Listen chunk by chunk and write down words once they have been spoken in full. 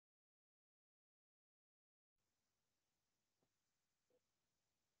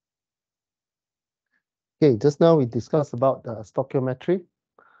Okay, just now we discussed about stoichiometry.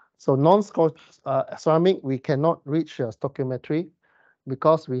 So ceramic, we cannot reach stoichiometry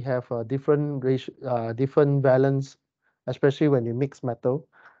because we have a different ratio, different valence, especially when you mix metal.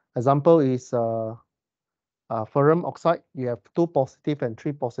 Example is ferrum oxide. You have 2 positive and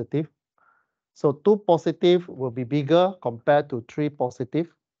 3 positive. So 2 positive will be bigger compared to 3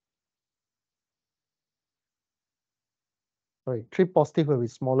 positive. Sorry, 3 positive will be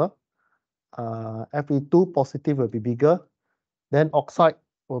smaller. Fe2 positive will be bigger. Then oxide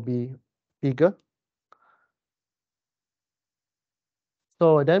will be bigger.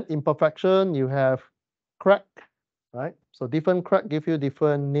 So then imperfection, you have crack, right? So different crack give you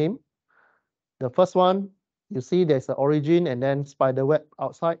different name. The first one, you see there's an origin and then spider web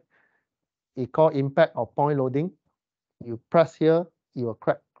outside. It called impact or point loading. You press here, you will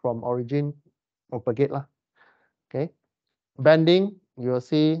crack from origin, propagate lah. Okay. Bending, you will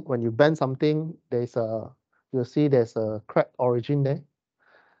see when you bend something, you'll see there's a crack origin there.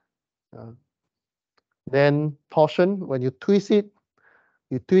 Then torsion, when you twist it,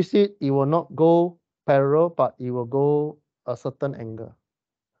 it will not go parallel, but it will go a certain angle.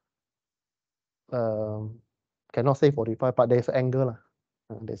 Cannot say 45, but there's an angle lah.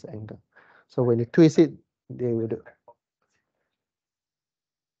 There's an angle. So when you twist it, they will do.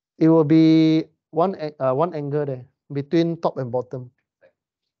 It will be one angle there between top and bottom.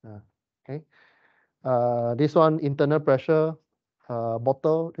 Okay. This one internal pressure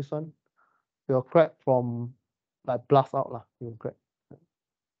bottle. This one will crack from like blast out lah. It will crack.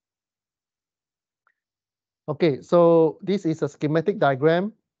 Okay, so this is a schematic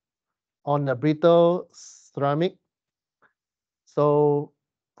diagram on a brittle ceramic. So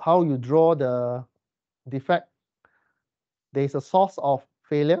how you draw the defect? There is a source of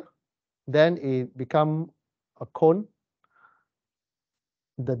failure, then it become a cone,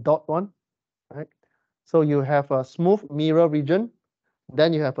 the dot one, right? So you have a smooth mirror region,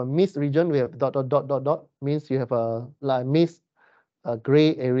 then you have a mist region. We have dot dot dot dot dot, means you have a like mist, a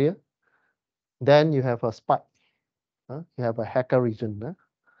gray area. Then you have a spike. You have a hacker region.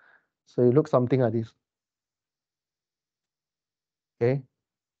 So it looks something like this. Okay,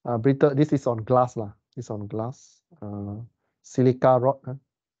 brittle. This is on glass lah. This on glass. Silica rod.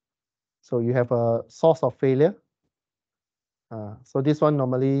 So you have a source of failure. So this one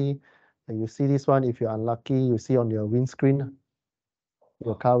normally, you see this one, if you're unlucky, you see on your windscreen,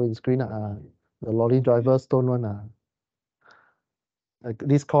 your car windscreen, the lorry driver stone one. Like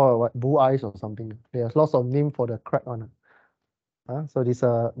this called what, bull eyes or something. There's lots of name for the crack one. So there's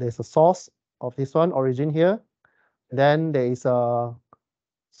a source of this one, origin here. Then there is a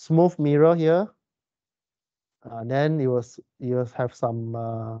smooth mirror here. Then you will have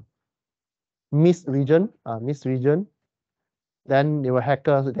some mist region. Then you will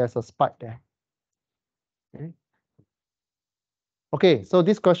hacker. There's a spike there. Okay, so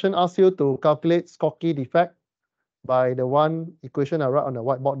this question asks you to calculate Schottky defect by the one equation I wrote on the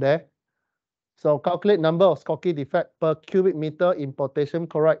whiteboard there. So calculate number of Schottky defect per cubic meter in potassium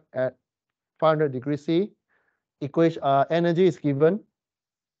chloride at 500 degrees C. Equation energy is given.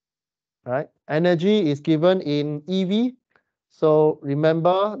 Right? Energy is given in EV. So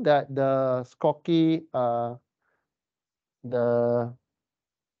remember that the Schottky, the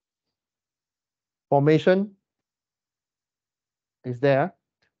formation is there.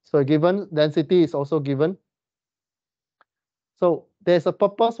 So given density is also given. So there's a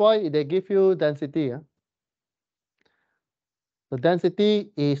purpose why they give you density. The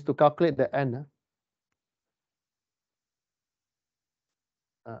density is to calculate the N.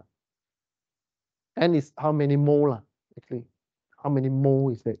 N is how many mole actually. How many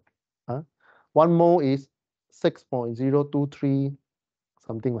mole is it? 1 mole is 6.023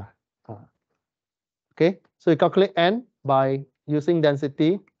 something lah. Okay, so you calculate N by using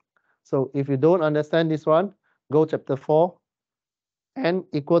density. So if you don't understand this one, go chapter 4. N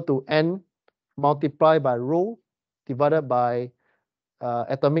equal to N multiplied by rho divided by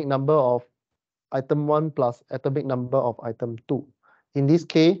atomic number of item 1 plus atomic number of item 2. In this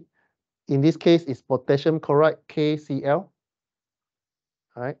case, it's potassium chloride KCl.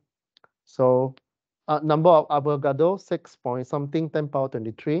 All right. So number of Avogadro 6 point something 10 power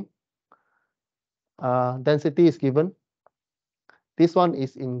 23. Density is given. This one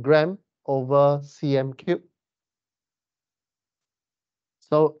is in gram over cm cube.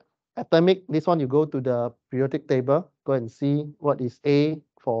 So atomic, this one you go to the periodic table, go and see what is A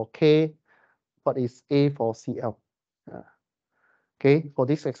for K, what is A for Cl. Okay, for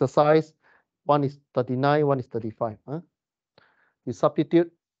this exercise, one is 39, one is 35. You substitute.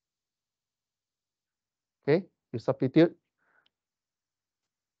 Okay, you substitute.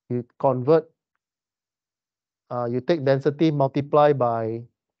 You convert you take density multiply by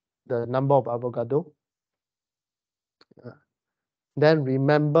the number of Avogadro. Then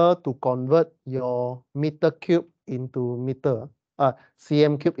remember to convert your meter cube into meter,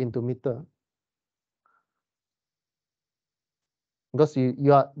 cm cube into meter. Because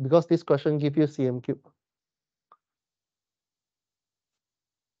because this question gives you cm cube.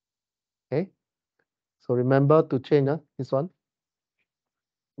 Okay. So remember to change this one.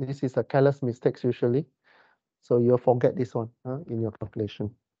 This is a careless mistakes usually. So you'll forget this one in your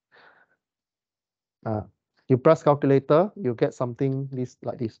calculation. You press calculator, you get something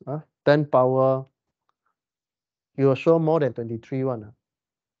like this. 10 power, you will show more than 23 one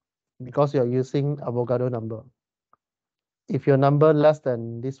because you're using Avogadro number. If your number less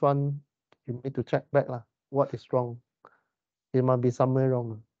than this one, you need to check back what is wrong. It might be somewhere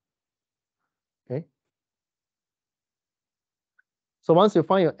wrong. Okay. So once you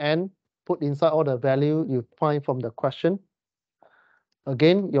find your n, put inside all the value you find from the question.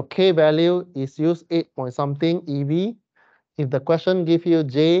 Again, your K value is use 8 point something EV. If the question give you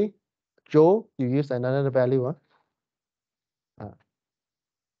Joe, you use another value.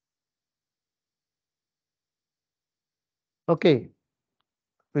 Okay,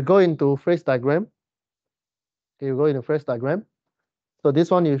 we go into phase diagram. Okay, you go into phase diagram. So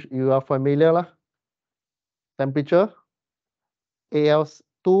this one you are familiar lah. Temperature,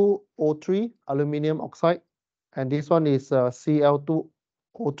 Al2O3 aluminum oxide, and this one is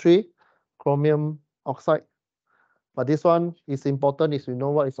Cl2O3 chromium oxide. But this one is important is you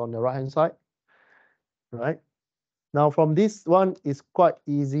know what is on the right hand side, right? Now from this one is quite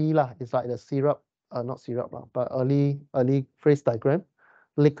easy lah. It's like the syrup, not syrup but early phase diagram.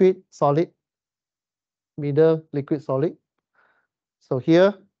 Liquid, solid, middle, liquid, solid. So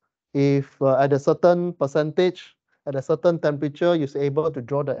here, if at a certain percentage, at a certain temperature, you're able to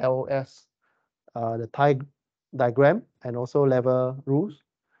draw the LOS, the Thai diagram, and also level rules.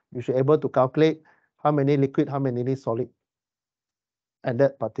 You should be able to calculate how many liquid, how many solid at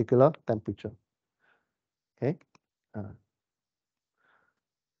that particular temperature. Okay.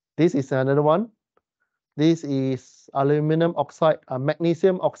 This is another one. This is aluminum oxide,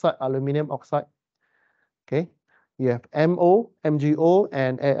 magnesium oxide, aluminum oxide. Okay. You have MO, MgO,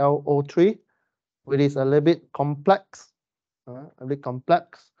 and AlO3, which is a little bit complex,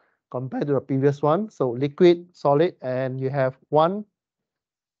 compared to the previous one. So liquid, solid, and you have one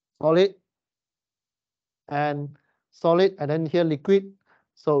solid and solid, and then here liquid.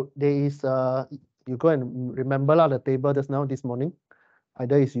 So there is you go and remember the table just now this morning.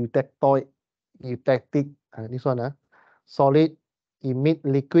 Either is eutectoid, eutectic, this one solid, emit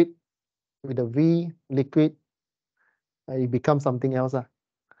liquid with a V, liquid, it becomes something else.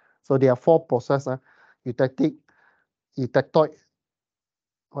 So there are 4 processes, eutectic, eutectoid,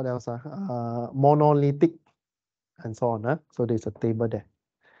 what else? Monolithic, and so on. So there's a table there.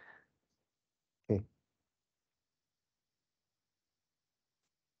 Okay.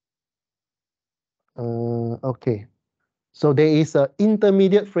 Okay. So there is an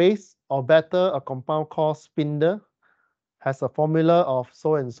intermediate phase, or better, a compound called spindle, has a formula of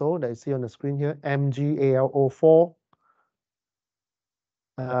so and so that you see on the screen here, MgAlO4.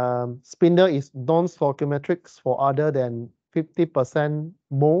 Spindle is non-stoichiometric for other than 50%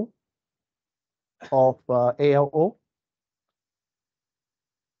 mole of AlO.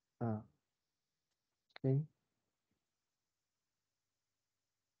 Okay.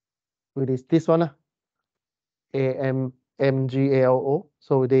 It is this one, MgAlO.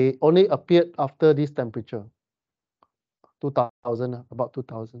 So they only appeared after this temperature, 2000, about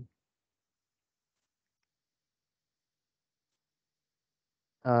 2000.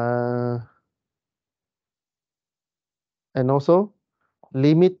 And also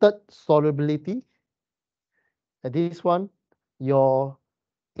limited solubility. And this one, your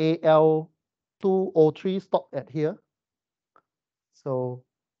Al2O3 stop at here. So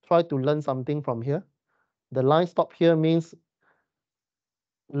try to learn something from here. The line stop here means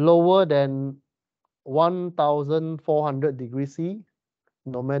lower than 1400 degrees C.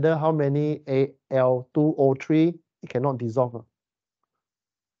 No matter how many Al2O3, it cannot dissolve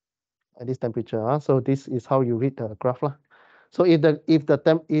at this temperature. So this is how you read the graph. So if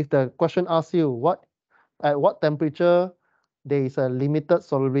the question asks you at what temperature there is a limited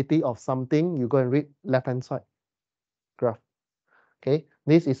solubility of something, you go and read left-hand side graph. Okay,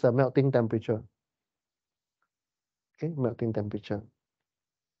 this is a melting temperature. Okay, melting temperature.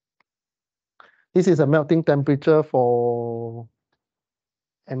 This is a melting temperature for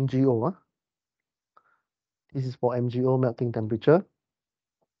MgO. This is for MgO melting temperature.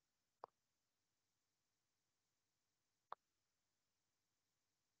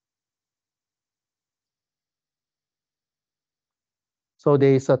 So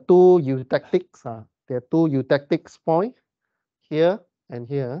there is a two eutectics. There are two eutectics point here and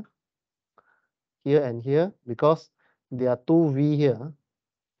here, here and here, because there are two V here.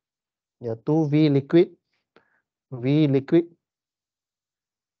 There are two V liquid, V liquid.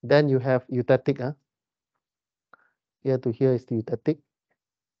 Then you have eutectic. Here to here is the eutectic.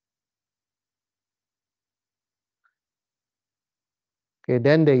 Okay,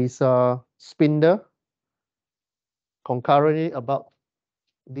 then there is a spindle concurrently about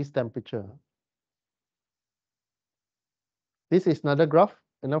this temperature. This is another graph,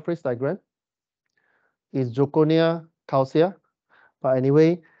 another phase diagram. Is zirconia calcea. But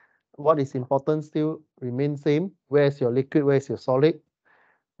anyway, what is important still remains same. Where's your liquid? Where's your solid?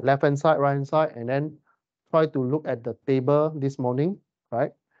 Left hand side, right hand side, and then try to look at the table this morning,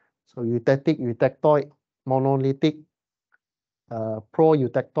 right? So eutectic, eutectoid, monolithic,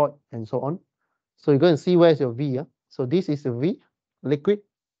 pro-eutectoid, and so on. So you're going to see where's your V. So this is a V, liquid.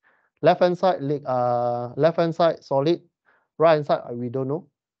 Left hand side solid. Right hand side we don't know.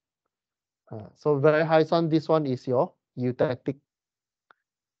 So very high sun. This one is your eutectic.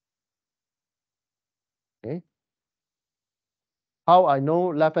 Okay. How I know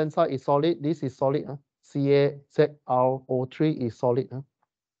left hand side is solid? This is solid. CaZrO3 is solid.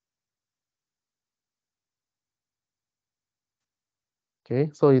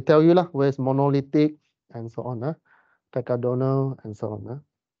 Okay, so you tell you lah where's monolithic and so on. Pecadonal and so on.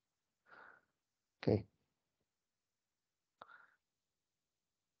 Okay.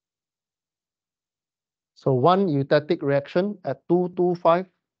 So one eutectic reaction at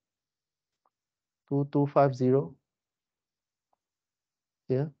 2250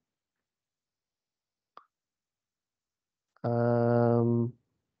 here.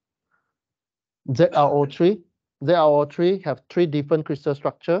 ZrO3 have three different crystal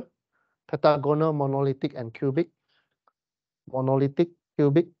structure: pentagonal, monolithic, and cubic. Monolithic,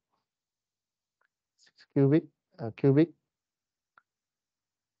 cubic, cubic, cubic.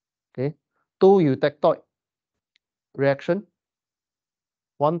 Okay, two eutectoid reaction,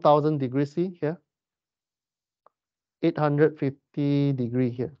 1000 degrees C here, 850 degree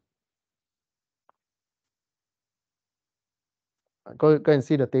here. Go and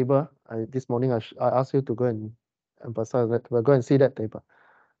see the table. This morning I asked you to go and emphasize that. We'll go and see that table.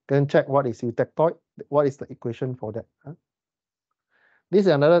 Then check what is eutectoid. What is the equation for that? This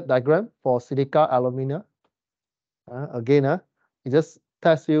is another diagram for silica alumina. Again, it just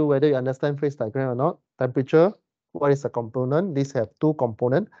tests you whether you understand phase diagram or not. Temperature, what is the component? These have two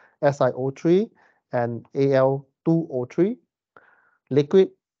components, SiO3 and Al2O3.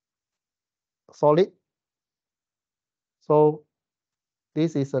 Liquid, solid. So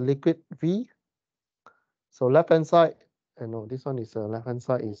this is a liquid V. So left hand side, no, this one is left hand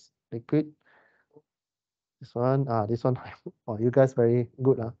side is liquid. This one, oh, you guys very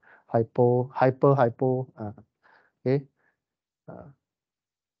good. Hypo. Okay.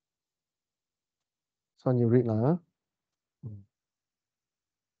 This one you read lah.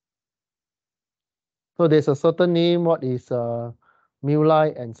 So there's a certain name, what is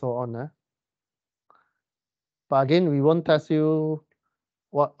Mulai and so on. But again, we won't test you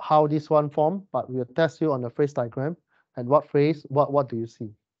how this one form, but we'll test you on the phase diagram. And what phase, what do you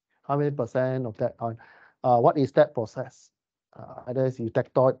see? How many percent of that on what is that process? Either it's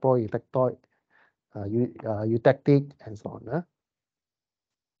eutectoid, pro-eutectoid, eutectic, and so on.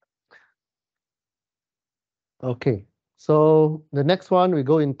 Okay, so the next one we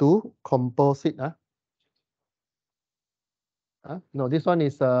go into composite. No, this one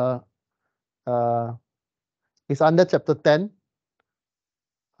is it's under chapter 10.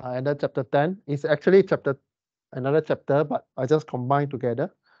 Under chapter 10. It's actually another chapter, but I just combine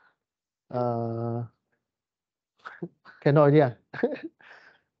together. Cannot idea.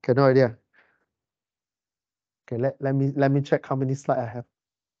 Cannot idea. Okay, let me check how many slides I have.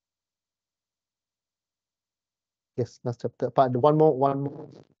 Yes, last chapter. But one more.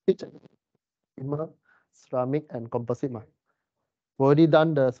 Ceramic and composite. We already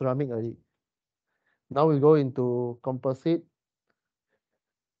done the ceramic already. Now we go into composite,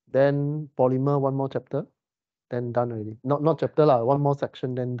 then polymer, one more chapter, then done already. Not chapter lah, one more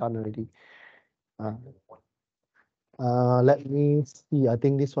section, then done already. Let me see. I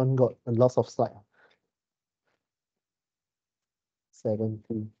think this one got a lot of slides.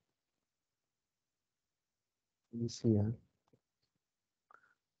 17. Let me see.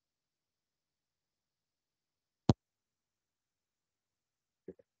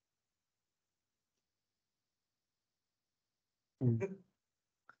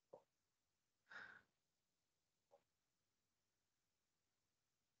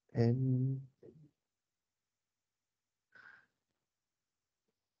 And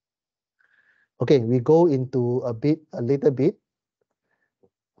Okay, we go into a little bit.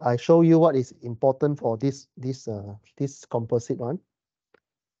 I show you what is important for this composite one.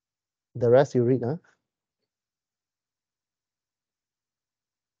 The rest you read, huh?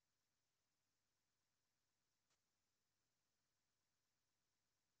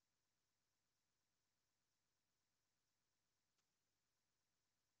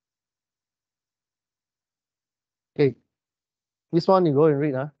 Okay, this one you go and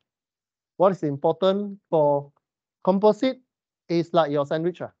read, huh? What is important for composite is like your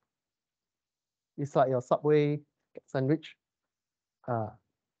sandwich, huh? It's like your Subway sandwich.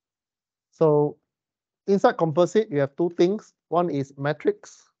 So inside composite, you have two things. One is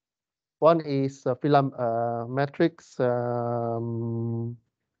matrix. One is film matrix. Not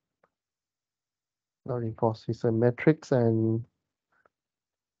reinforced. It's a matrix and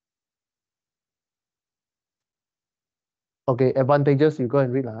okay. Advantages you go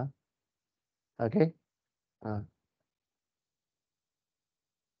and read, huh? Okay.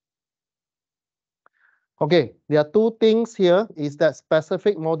 Okay. There are two things here. Is that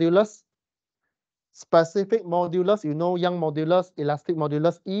specific modulus? Specific modulus. You know, Young modulus, elastic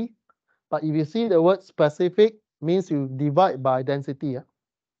modulus E. But if you see the word specific, means you divide by density.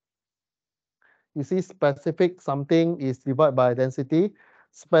 You see specific something is divided by density.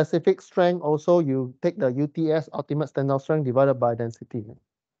 Specific strength also you take the UTS, ultimate standout strength, divided by density.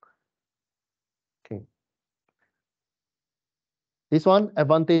 Okay. This one,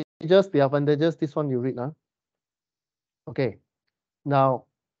 advantages, the advantages, this one you read now. Okay. Now,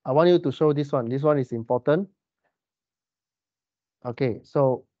 I want you to show this one. This one is important. Okay,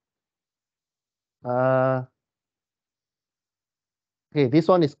 so okay, this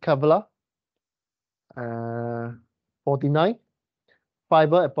one is Kevlar 49.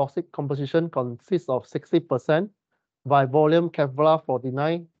 Fiber epoxy composition consists of 60% by volume Kevlar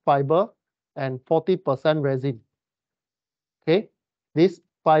 49 fiber and 40% resin. Okay, this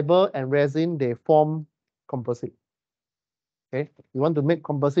fiber and resin, they form composite. Okay, you want to make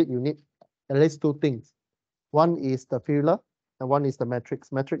composite, you need at least two things. One is the filler and one is the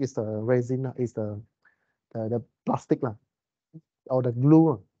matrix. Matrix is the resin, is the plastic or the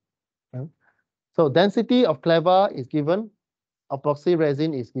glue. So density of Kevlar is given, epoxy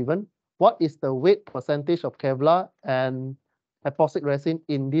resin is given. What is the weight percentage of Kevlar and epoxy resin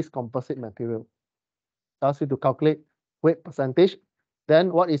in this composite material? Ask you to calculate weight percentage.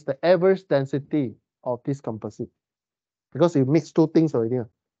 Then what is the average density of this composite? Because you mix two things already.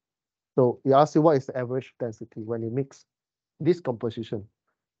 So you ask you what is the average density when you mix this composition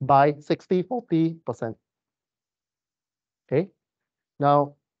by 60-40%. Okay.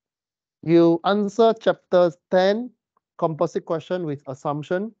 Now you answer chapter 10 composite question with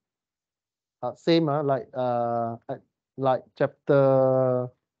assumption. Same like chapter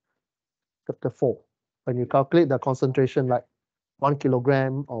 4. When you calculate the concentration like 1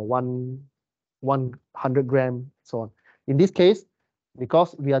 kilogram or 100 gram, so on. In this case,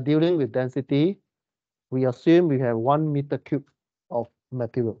 because we are dealing with density, we assume we have 1 meter cube of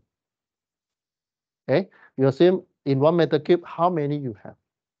material. Okay, you assume in 1 meter cube, how many you have?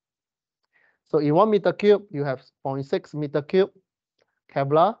 So in 1 meter cube, you have 0.6 meter cube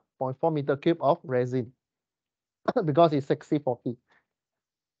Kevlar, 0.4 meter cube of resin, because it's 60-40.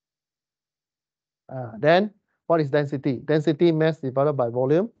 Then what is density? Density mass divided by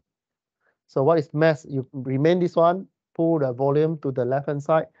volume. So what is mass? You remain this one, pull the volume to the left hand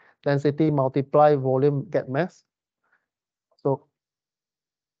side, density multiply volume, get mass. So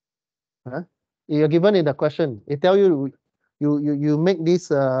you're given in the question, it tell you you make this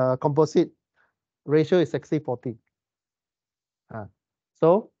composite ratio is 60-40.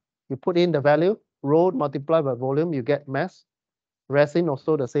 So you put in the value, rho multiplied by volume, you get mass. Resin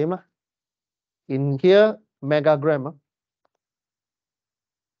also the same. In here, megagram.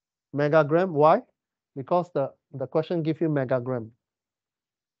 Megagram, why? Because the question give you megagram.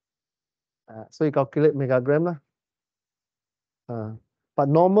 So you calculate megagram. But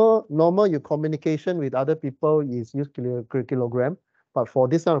normal you communication with other people is use kilogram. But for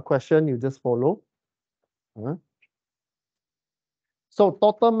this kind of question, you just follow. So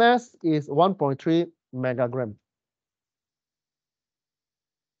total mass is 1.3 megagram.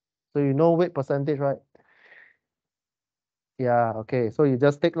 So you know weight percentage, right? Yeah, okay. So you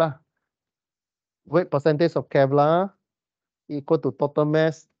just take lah. Weight percentage of Kevlar equal to total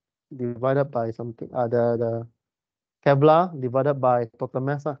mass divided by something. The Kevlar divided by total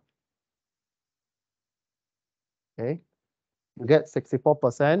mass. Okay. You get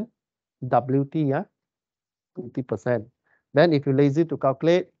 64% WT, 20%. Then if you're lazy to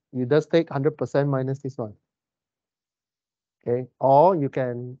calculate, you just take 100% minus this one. Okay. Or you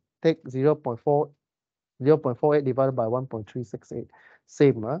can take 0.48 divided by 1.368.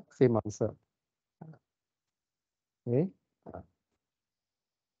 Same, same answer. Okay.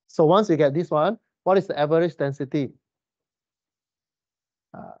 So once you get this one, what is the average density?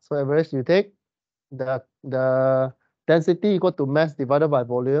 So average, you take the density equal to mass divided by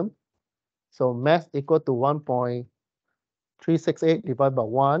volume. So mass equal to 1.368 divided by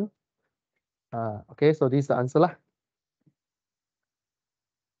 1. Okay, so this is the answer lah.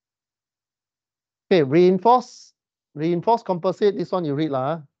 Okay, reinforced composite. This one you read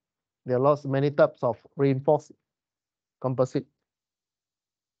lah. There are many types of reinforced composite.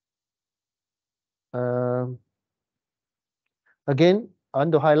 Again, I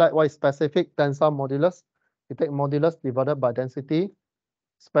want to highlight what is specific tensile modulus. You take modulus divided by density.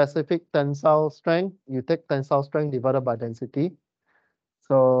 Specific tensile strength, you take tensile strength divided by density.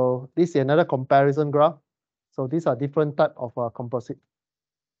 So this is another comparison graph. So these are different type of composite.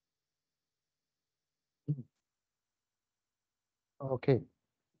 Okay.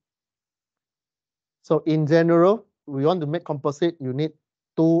 So in general, we want to make composite, you need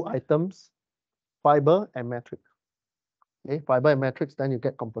two items, fiber and matrix. Okay, fiber and matrix, then you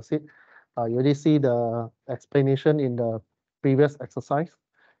get composite. You already see the explanation in the previous exercise,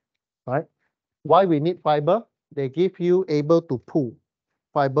 right? Why we need fiber? They give you able to pull.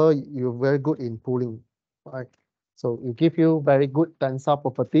 Fiber, you're very good in pulling, right? So it give you very good tensile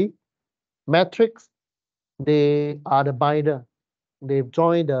property. Matrix, they are the binder. They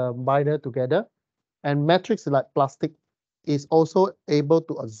join the binder together. And matrix, like plastic, is also able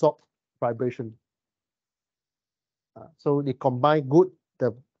to absorb vibration. So they combine good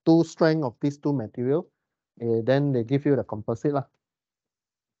the two strength of these two material, then they give you the composite lah.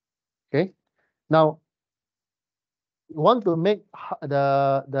 Okay, now you want to make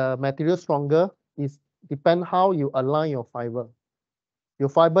the material stronger is depend how you align your fiber. Your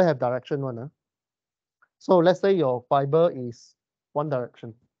fiber have direction one. So let's say your fiber is one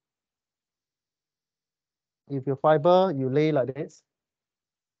direction. If your fiber you lay like this,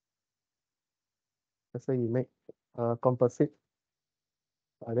 let's say you make a composite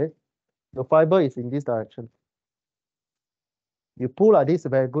like this, your fiber is in this direction. You pull like this,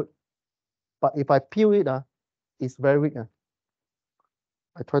 very good. But if I peel it, it's very weak.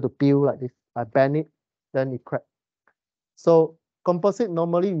 I try to peel like this, I bend it, then it crack. So composite,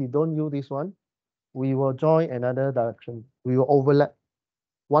 normally we don't use this one. We will join another direction. We will overlap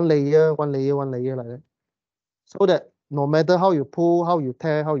one layer, one layer, one layer like that. So that no matter how you pull, how you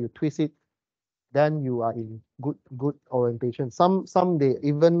tear, how you twist it, then you are in good orientation. Some they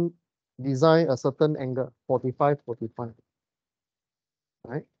even design a certain angle, 45, 45.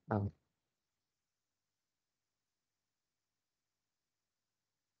 Right?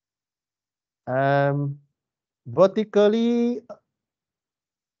 Vertically,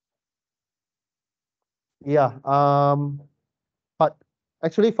 yeah. But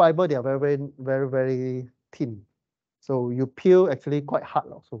actually fiber, they are very thin. So you peel actually quite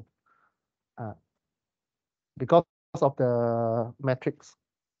hard also. Because of the matrix.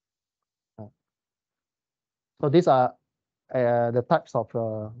 So these are the types of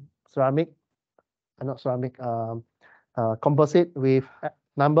ceramic, not ceramic, composite with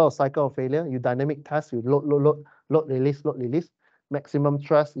number of cycle of failure. You dynamic test, you load, release, maximum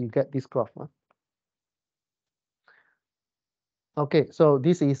stress, you get this graph. Okay, so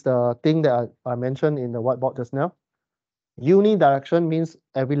this is the thing that I mentioned in the whiteboard just now. Unidirection means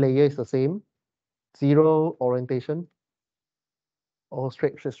every layer is the same, zero orientation, or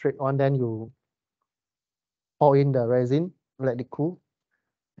straight on, then you pour in the resin, let it cool.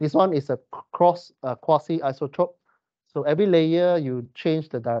 This one is a quasi-isotrope. So every layer you change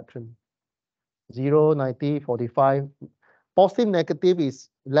the direction. 0, 90, 45. Positive, negative is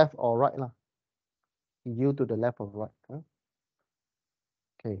left or right lah. U to the left or right.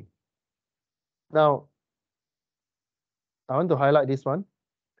 Okay. Now, I want to highlight this one.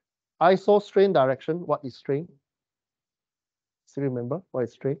 Iso strain direction. What is strain? Still remember what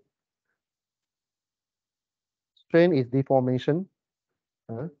is strain? Strain is deformation.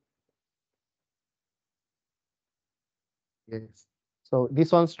 Yes. So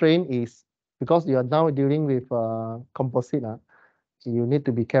this one strain is because you are now dealing with composite. You need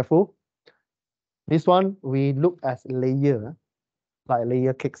to be careful. This one we look as layer, like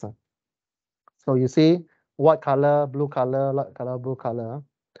layer cakes. So you see white color, blue color, light color, blue color.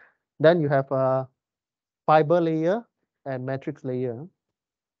 Then you have a fiber layer and matrix layer.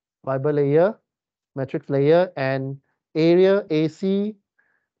 Fiber layer, matrix layer, and area AC.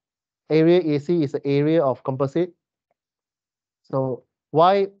 Area AC is the area of composite. So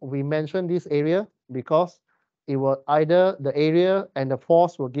why we mention this area? Because it will either the area and the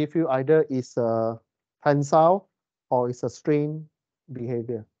force will give you either is a tensile or it's a strain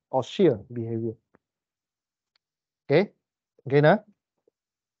behavior or shear behavior. Okay, again,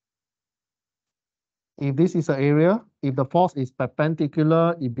 if this is an area, if the force is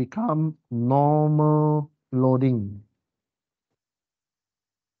perpendicular, it becomes normal loading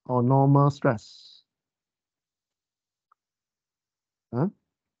or normal stress.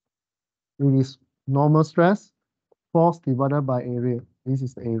 It is normal stress, force divided by area. This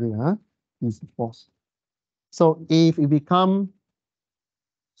is the area, this is the force. So if it becomes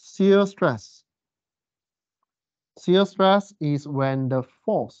shear stress is when the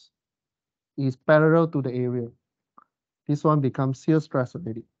force is parallel to the area. This one becomes shear stress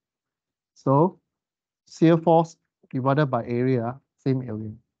already. So shear force divided by area, same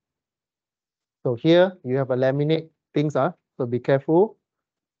area. So here you have a laminate things, so be careful.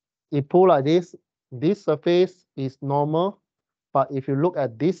 It pull like this surface is normal, but if you look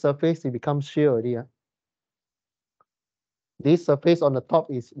at this surface, it becomes shear already. This surface on the top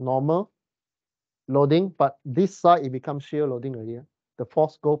is normal loading, but this side it becomes shear loading already. The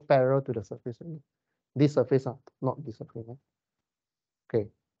force go parallel to the surface already. This surface, not this surface. Okay.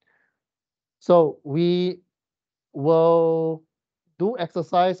 So we will do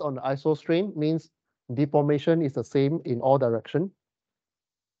exercise on the isostrain, means deformation is the same in all direction.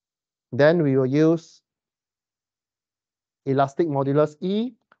 Then we will use elastic modulus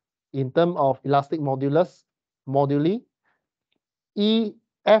E in terms of elastic moduli. E,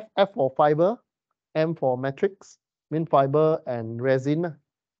 F for fiber, M for matrix, mean fiber and resin,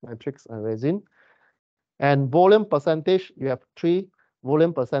 matrix and resin. And volume percentage, you have 3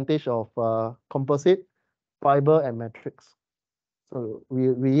 volume percentage of composite, fiber, and matrix. So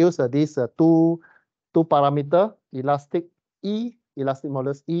we use these two parameter, elastic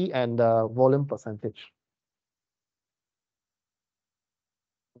modulus E, and volume percentage.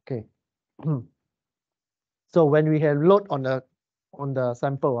 Okay. So when we have load on the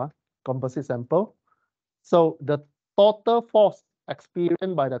sample, composite sample, so the total force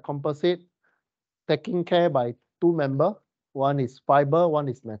experienced by the composite taken care by 2 members, one is fiber, one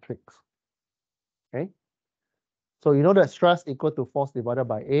is matrix. Okay. So you know that stress equal to force divided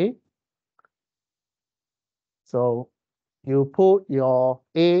by A. So you put your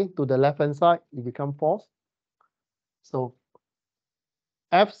A to the left-hand side, it becomes force. So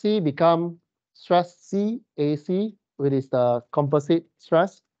FC become stress C, AC, which is the composite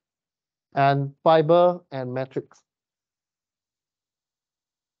stress, and fiber and matrix.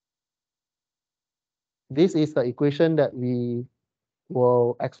 This is the equation that we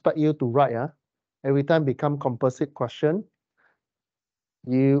will expect you to write. Every time become composite question,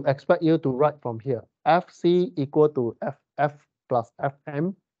 you expect you to write from here. FC equal to FF plus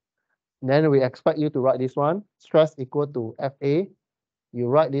FM. Then we expect you to write this one. Stress equal to FA. You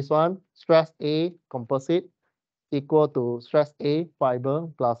write this one. Stress A composite equal to stress A fiber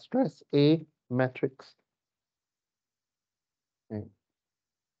plus stress A matrix. Okay.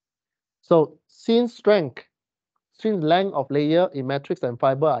 So since length of layer in matrix and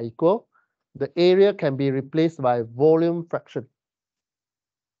fiber are equal, the area can be replaced by volume fraction.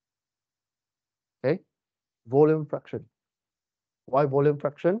 Okay, volume fraction. Why volume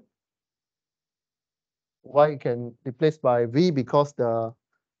fraction? Why it can replace by V? Because the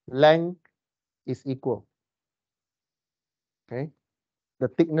length is equal. Okay, the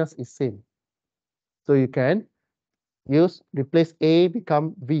thickness is same. So you can replace A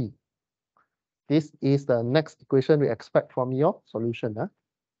become V. This is the next equation we expect from your solution.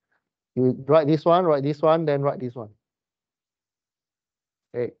 You write this one, then write this one.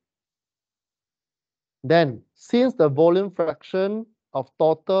 Okay. Then, since the volume fraction of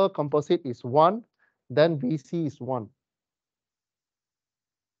total composite is 1, then VC is 1.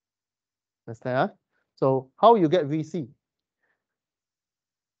 Understand? So, how you get VC?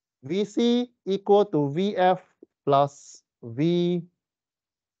 VC equal to VF plus V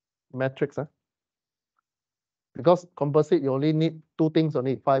matrix. Because composite, you only need 2 things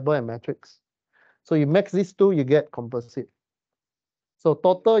only, fiber and matrix. So you mix these 2, you get composite. So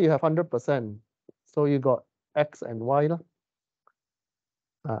total, you have 100%. So you got X and Y.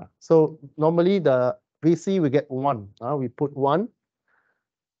 So normally the VC, we get 1. We put 1.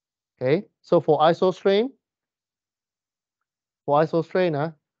 Okay. So for isostrain,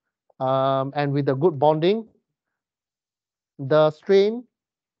 and with the good bonding, the strain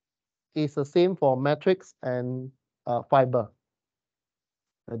is the same for matrix and fiber.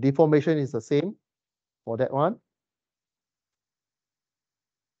 The deformation is the same for that one.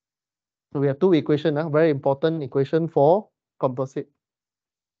 So we have 2 equations, very important equation for composite.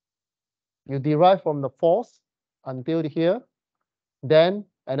 You derive from the force until here. Then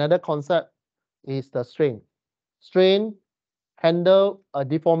another concept is the strain. Strain handle a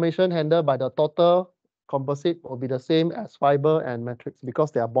deformation handled by the total composite will be the same as fiber and matrix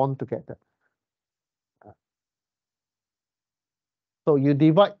because they are bound together. So you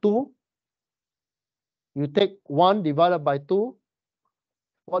divide 2, you take 1 divided by 2,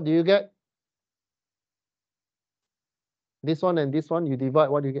 what do you get? This one and this one, you divide,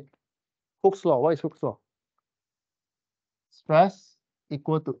 what do you get? Hooke's law. What is Hooke's law? Stress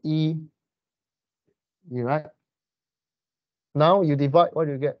equal to E, right? Now you divide, what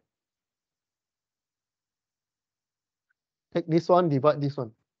do you get? Take this one, divide this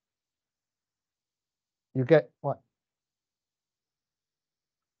one. You get what?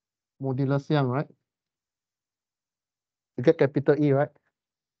 Modulus Young, right? You get capital E, right?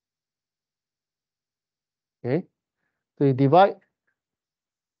 Okay. So you divide,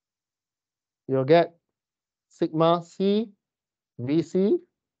 you'll get sigma C VC.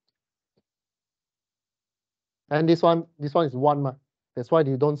 And this one is 1. That's why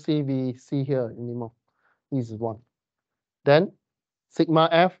you don't see VC here anymore. This is 1. Then sigma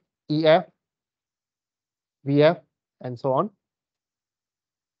F, EF, VF, and so on.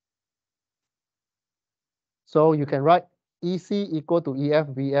 So you can write EC equal to EF,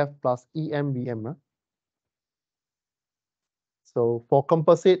 VF plus EM, VM. So for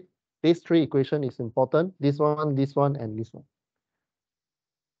composite, these 3 equation is important. This one, and this one.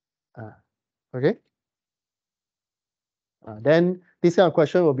 Okay. Then this kind of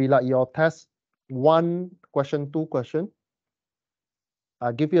question will be like your test 1 question, 2 question.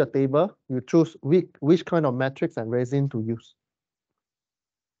 I'll give you a table. You choose which kind of matrix and resin to use.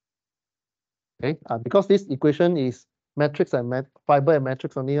 Okay. Because this equation is matrix and fiber and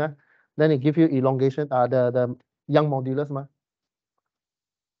matrix only, then it gives you elongation, the Young modulus.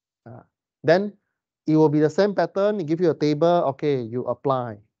 Then it will be the same pattern. It give you a table. Okay, you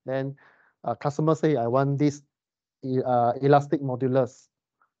apply. Then customer say, I want this elastic modulus.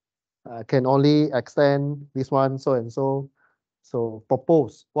 Can only extend this one, so and so. So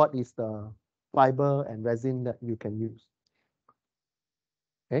propose what is the fiber and resin that you can use.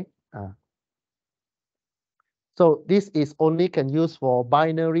 Okay. So this is only can use for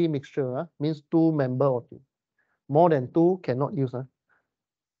binary mixture. Means 2 member of it. More than 2 cannot use.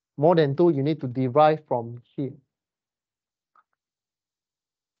 More than 2 you need to derive from here.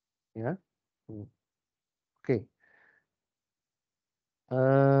 Yeah. Okay.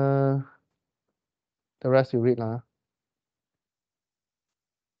 The rest you read lah.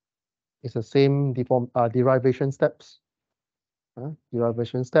 It's the same derivation steps.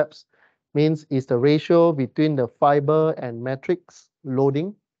 Derivation steps means it's the ratio between the fiber and matrix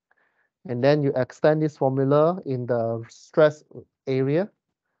loading, and then you extend this formula in the stress area.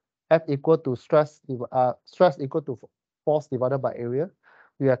 F equal to stress equal to force divided by area.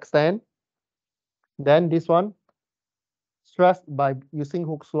 You extend. Then this one, stress by using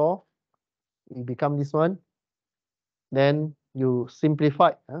Hooke's law, it become this one. Then you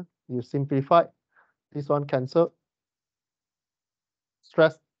simplify. This one cancel.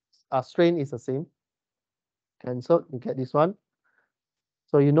 Strain is the same. Cancel, you get this one.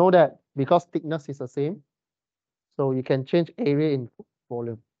 So you know that because thickness is the same, so you can change area in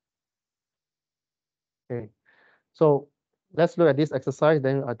volume. Okay. So let's look at this exercise,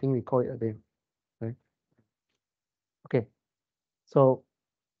 then I think we call it a day. Right? Okay. So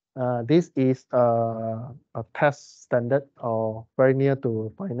this is a test standard or very near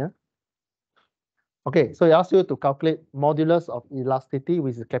to final. Okay, so it asks you to calculate modulus of elasticity,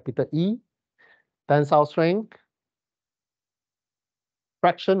 which is capital E, tensile strength,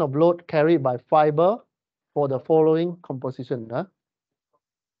 fraction of load carried by fiber for the following composition.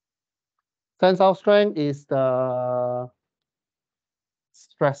 Tensile strength is the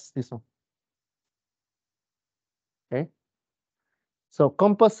stress, this one. Okay. So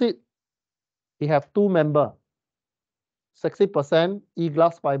composite, we have 2 member. 60%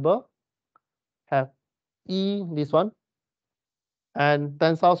 E-glass fiber have E, this one, and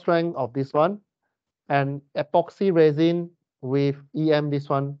tensile strength of this one, and epoxy resin with EM, this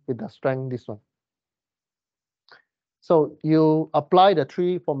one, with the strength, this one. So you apply the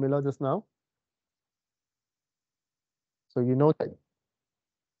 3 formula just now. So you know that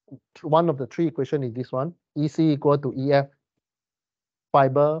one of the 3 equation is this one, EC equal to EF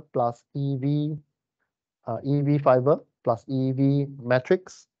fiber plus EV fiber plus EV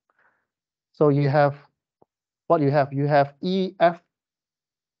matrix. So you have what you have. You have EF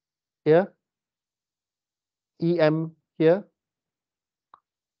here, EM here,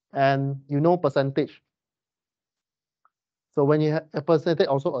 and you know percentage. So when you have a percentage,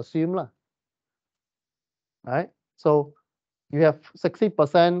 also assume lah. right? So you have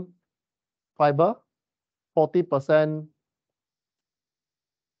 60% fiber, 40%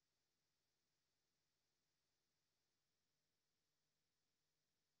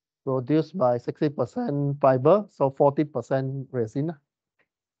 produced by 60% fiber, so 40% resin.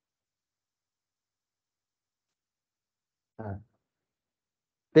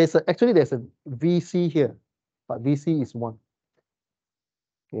 Actually there's a VC here, but VC is 1.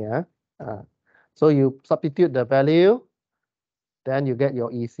 Yeah. So you substitute the value, then you get your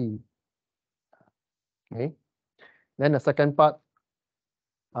EC. Okay. Then the second part,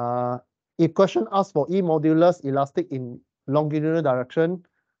 if question asks for E modulus elastic in longitudinal direction,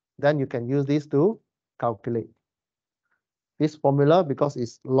 then you can use this to calculate this formula because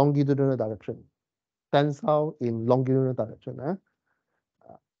it's longitudinal direction, tensile in longitudinal direction.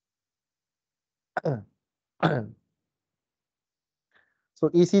 So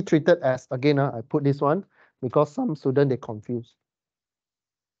EC treated as, again, I put this one because some students, they confuse.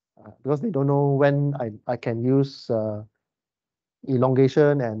 Because they don't know when I can use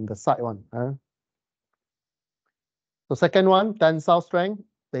elongation and the side one. So second one, tensile strength,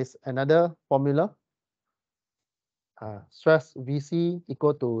 there's another formula. Stress VC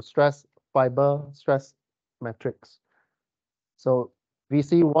equal to stress fiber stress matrix. So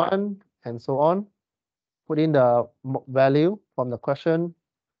VC1 and so on, put in the value from the question,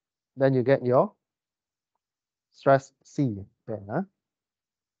 then you get your stress C there.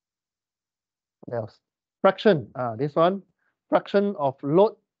 What else? Fraction, this one, fraction of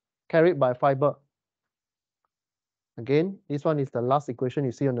load carried by fiber. Again, this one is the last equation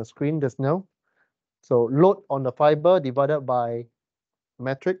you see on the screen just now. So load on the fiber divided by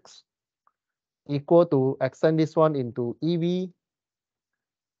matrix equal to, extend this one into EV.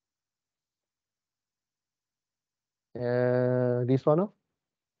 This one,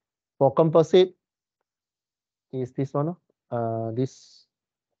 for composite is this one. This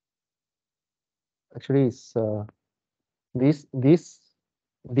actually is this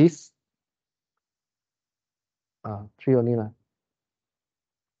 3 only lah.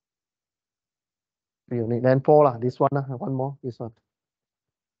 3 only. Then 4 lah. This one lah. One more. This one.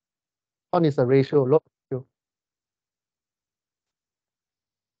 One is the ratio, load ratio.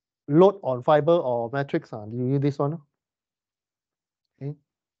 Load on fiber or matrix. You use this one. Okay.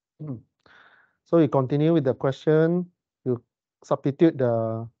 So you continue with the question. You substitute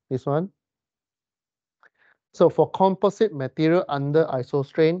this one. So for composite material under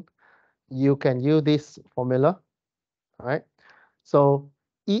isostrain, you can use this formula. All right. So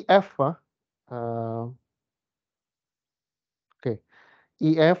EF, okay,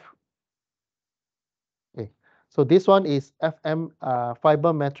 EF. Okay, so this one is FM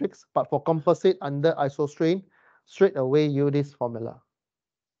fiber matrix, but for composite under isostrain, straight away use this formula.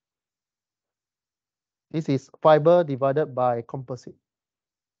 This is fiber divided by composite.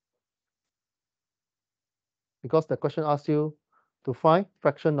 Because the question asks you to find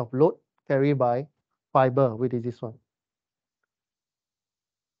fraction of load carried by fiber, which is this one.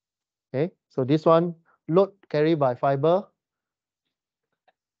 Okay, so this one, load carried by fiber.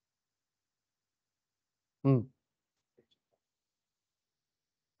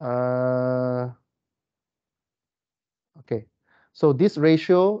 Okay, so this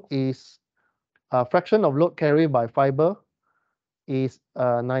ratio is fraction of load carried by fiber is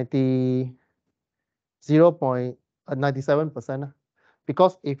 0.97%.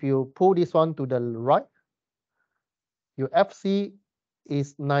 Because if you pull this one to the right, your FC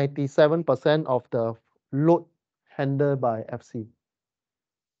is 97% of the load handled by FC.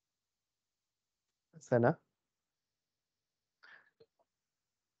 Understand?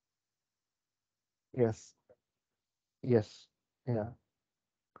 Yes. Yes. Yeah.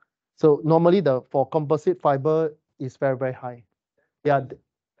 So normally for composite fiber is very, very high. Yeah.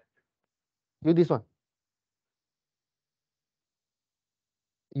 Do this one.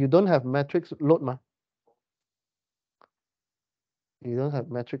 You don't have matrix load, ma. You don't have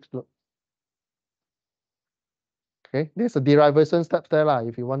matrix load. Okay, there's a derivation step there lah.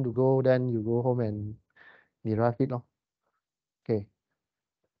 If you want to go, then you go home and derive it. Okay.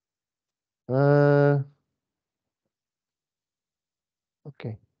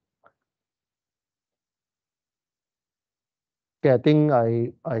 Okay. Okay, I think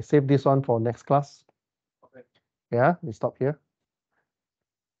I save this one for next class. Okay. Yeah, we stop here.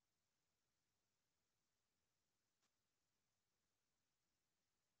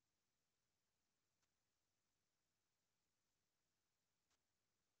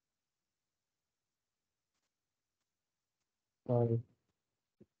 Bye.